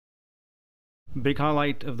Big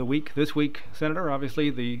highlight of the week this week, Senator, obviously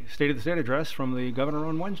the State of the State address from the governor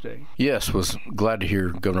on Wednesday. Yes, was glad to hear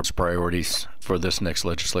Governor's priorities for this next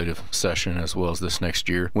legislative session as well as this next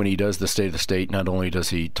year. When he does the State of the State, not only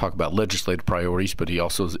does he talk about legislative priorities, but he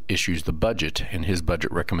also issues the budget and his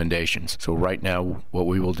budget recommendations. So right now, what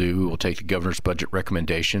we will do, we will take the governor's budget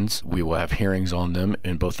recommendations. We will have hearings on them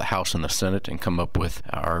in both the House and the Senate and come up with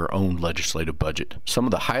our own legislative budget. Some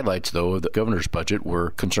of the highlights, though, of the governor's budget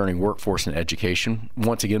were concerning workforce and education.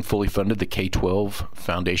 Once again, fully funded the K-12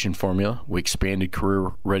 foundation formula. We expanded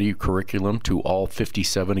career-ready curriculum to all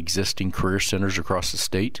 57 existing career centers across the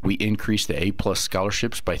state. We increased the A-plus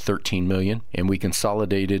scholarships by $13 million, and we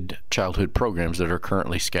consolidated childhood programs that are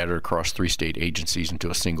currently scattered across 3 state agencies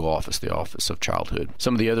into a single office, the Office of Childhood.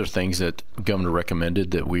 Some of the other things that the governor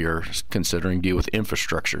recommended that we are considering deal with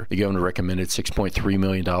infrastructure. The governor recommended $6.3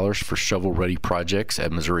 million for shovel-ready projects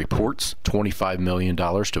at Missouri ports, $25 million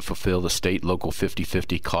to fulfill the state local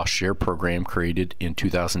 50/50 cost share program created in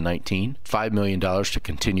 2019, $5 million to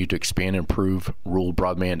continue to expand and improve rural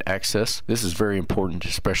broadband access. This is very important,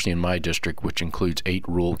 especially in my district, which includes 8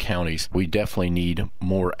 rural counties. We definitely need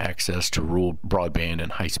more access to rural broadband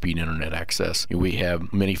and high-speed internet access. We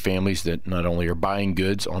have many families that not only are buying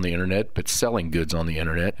goods on the internet, but selling goods on the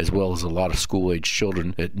internet, as well as a lot of school-age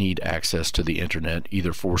children that need access to the internet,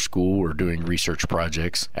 either for school or doing research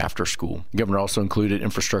projects after school. The governor also included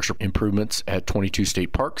infrastructure improvements at 22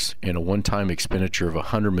 state parks and a one-time expenditure of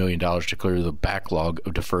 $100 million to clear the backlog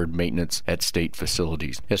of deferred maintenance at state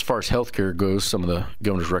facilities. As far as healthcare goes, some of the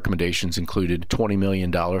governor's recommendations included $20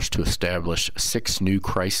 million to establish 6 new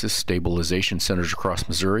crisis stabilization centers across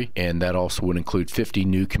Missouri, and that also would include 50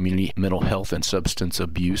 new community mental health and substance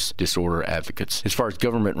abuse disorder advocates. As far as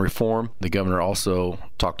government reform, the governor also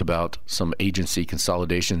talked about some agency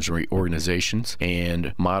consolidations and reorganizations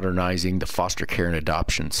and modernizing the foster care and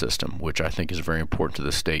adoption system, which I think is very important to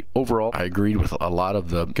the state. Overall, I agreed with a lot of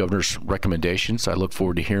the governor's recommendations. I look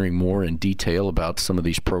forward to hearing more in detail about some of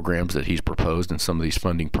these programs that he's proposed and some of these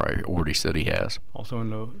funding priorities that he has. Also, in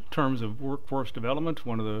the terms of workforce development,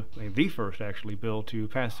 one of the first actually bill to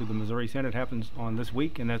pass through the Missouri Senate happens on this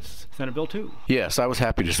week, and that's Senate Bill 2. Yes, I was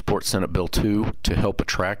happy to support Senate Bill 2 to help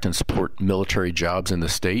attract and support military jobs in the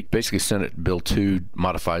state. Basically, Senate Bill 2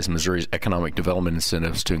 modifies Missouri's economic development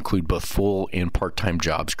incentives to include both full and part-time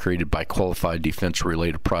jobs created by qualified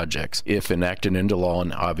defense-related projects. If enacted into law,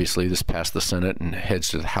 and obviously this passed the Senate and heads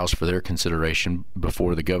to the House for their consideration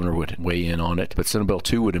before the governor would weigh in on it, but Senate Bill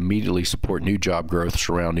 2 would immediately support new job growth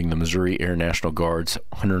surrounding the Missouri Air National Guard's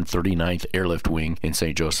 139th Airlift Wing in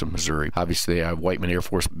St. Joseph, Missouri. Obviously, I have Whiteman Air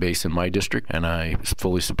Force Base in my district, and I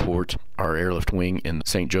fully support our airlift wing in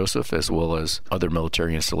St. Joseph as well as other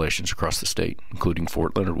military installations across the state, including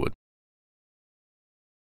Fort Leonard Wood.